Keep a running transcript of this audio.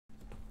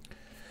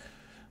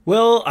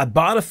Well, I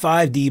bought a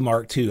 5D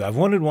Mark II. I've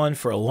wanted one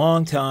for a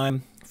long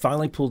time,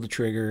 finally pulled the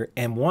trigger,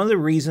 and one of the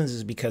reasons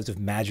is because of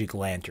Magic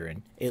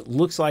Lantern. It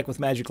looks like with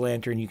Magic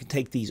Lantern, you can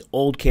take these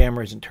old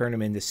cameras and turn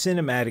them into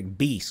cinematic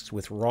beasts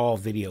with raw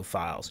video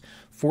files.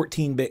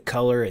 14-bit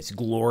color, it's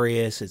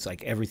glorious, it's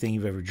like everything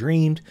you've ever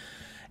dreamed.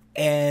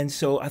 And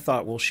so I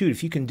thought, well, shoot,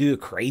 if you can do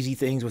crazy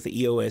things with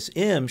the EOS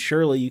M,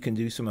 surely you can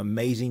do some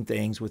amazing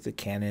things with the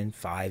Canon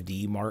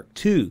 5D Mark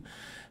II.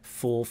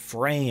 Full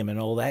frame and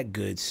all that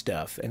good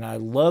stuff. And I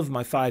love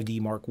my 5D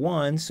Mark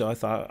I, so I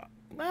thought,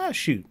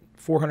 shoot,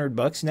 400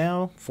 bucks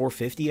now,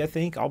 450 I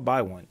think, I'll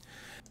buy one.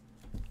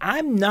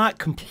 I'm not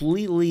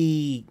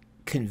completely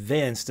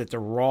convinced that the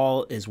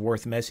RAW is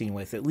worth messing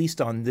with, at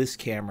least on this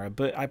camera,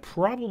 but I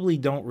probably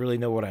don't really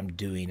know what I'm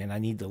doing and I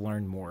need to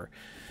learn more.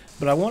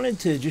 But I wanted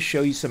to just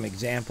show you some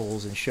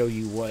examples and show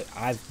you what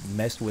I've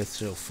messed with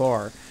so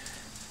far.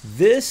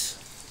 This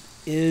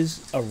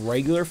is a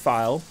regular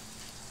file.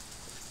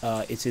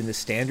 It's in the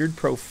standard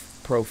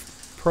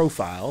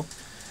profile,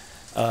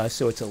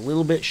 so it's a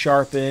little bit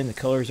sharpened. The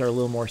colors are a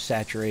little more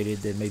saturated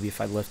than maybe if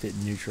I left it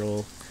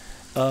neutral.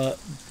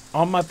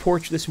 On my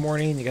porch this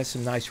morning, you got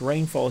some nice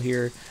rainfall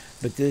here,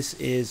 but this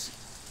is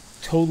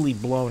totally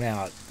blown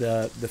out.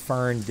 The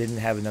fern didn't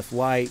have enough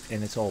light,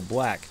 and it's all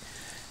black.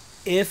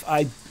 If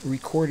I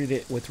recorded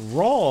it with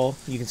RAW,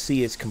 you can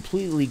see it's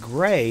completely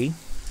gray,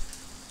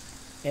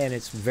 and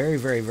it's very,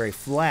 very, very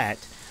flat.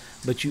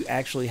 But you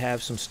actually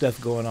have some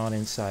stuff going on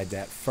inside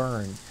that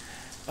fern.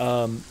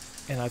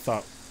 And I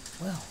thought,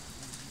 well,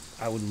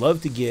 I would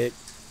love to get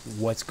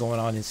what's going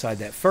on inside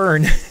that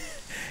fern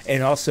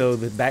and also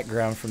the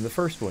background from the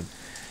first one.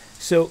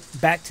 So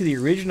back to the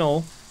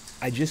original,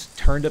 I just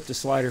turned up the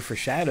slider for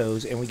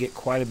shadows and we get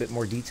quite a bit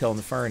more detail in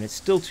the fern. It's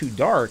still too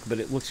dark, but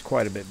it looks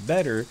quite a bit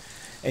better.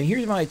 And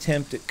here's my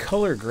attempt at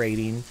color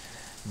grading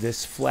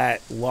this flat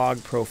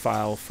log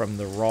profile from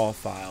the RAW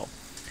file.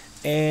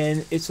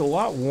 And it's a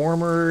lot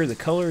warmer. The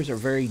colors are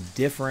very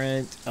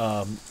different.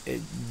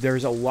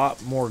 There's a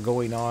lot more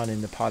going on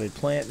in the potted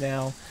plant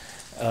now,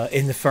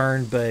 in the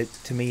fern, but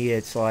to me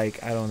it's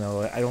like, I don't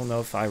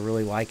know if I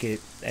really like it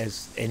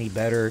as any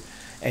better.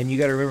 And you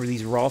got to remember,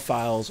 these RAW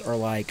files are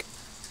like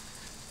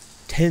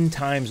 10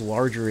 times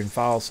larger in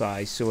file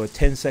size, so a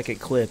 10-second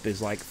clip is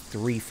like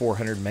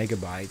 400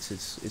 megabytes.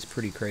 It's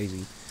pretty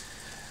crazy.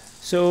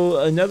 So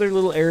another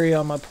little area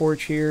on my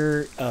porch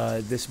here,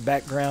 this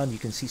background, you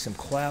can see some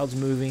clouds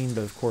moving,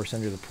 but of course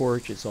under the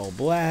porch it's all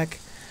black.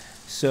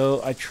 So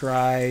I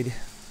tried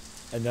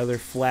another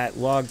flat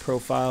log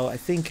profile. I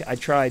think I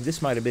tried,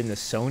 this might have been the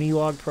Sony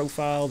log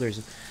profile.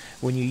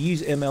 When you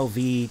use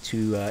MLV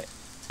to,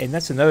 and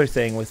that's another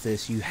thing with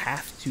this, you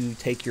have to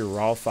take your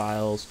RAW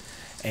files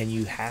and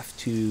you have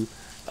to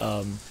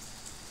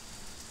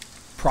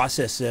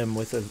process them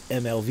with an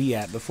MLV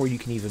app before you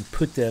can even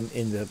put them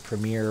in the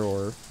Premiere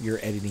or your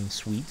editing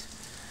suite.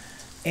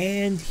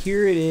 And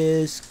here it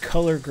is,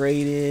 color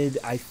graded.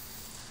 I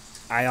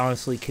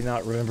honestly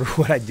cannot remember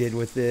what I did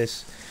with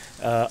this.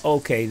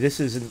 Okay,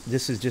 this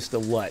is just a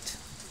LUT.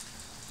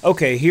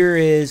 Okay, here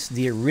is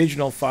the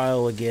original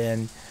file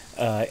again,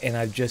 and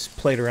I've just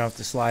played around with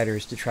the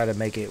sliders to try to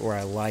make it where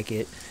I like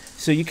it.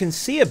 So you can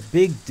see a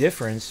big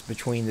difference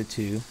between the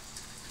two.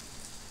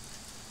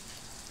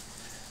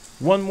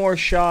 One more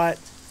shot,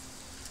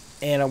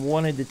 and I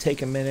wanted to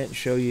take a minute and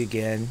show you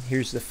again.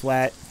 Here's the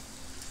flat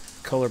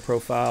color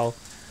profile,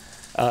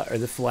 or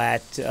the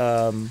flat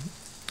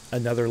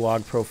another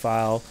log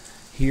profile.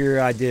 Here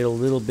I did a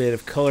little bit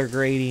of color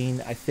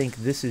grading. I think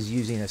this is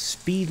using a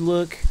speed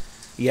look,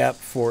 yep,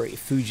 for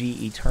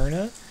Fuji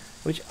Eterna,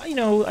 which, you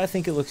know, I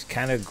think it looks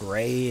kind of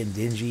gray and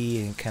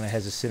dingy and kind of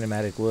has a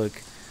cinematic look.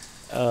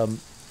 And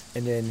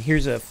then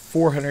here's a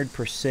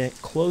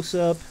 400%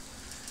 close-up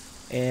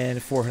and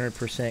a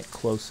 400%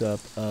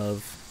 close-up of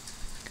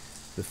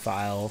the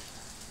file,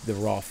 the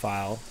RAW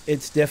file.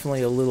 It's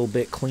definitely a little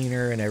bit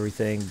cleaner and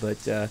everything,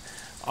 but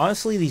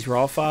honestly, these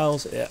RAW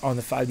files on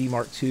the 5D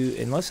Mark II,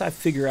 unless I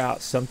figure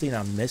out something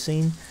I'm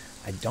missing,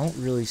 I don't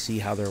really see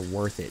how they're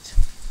worth it.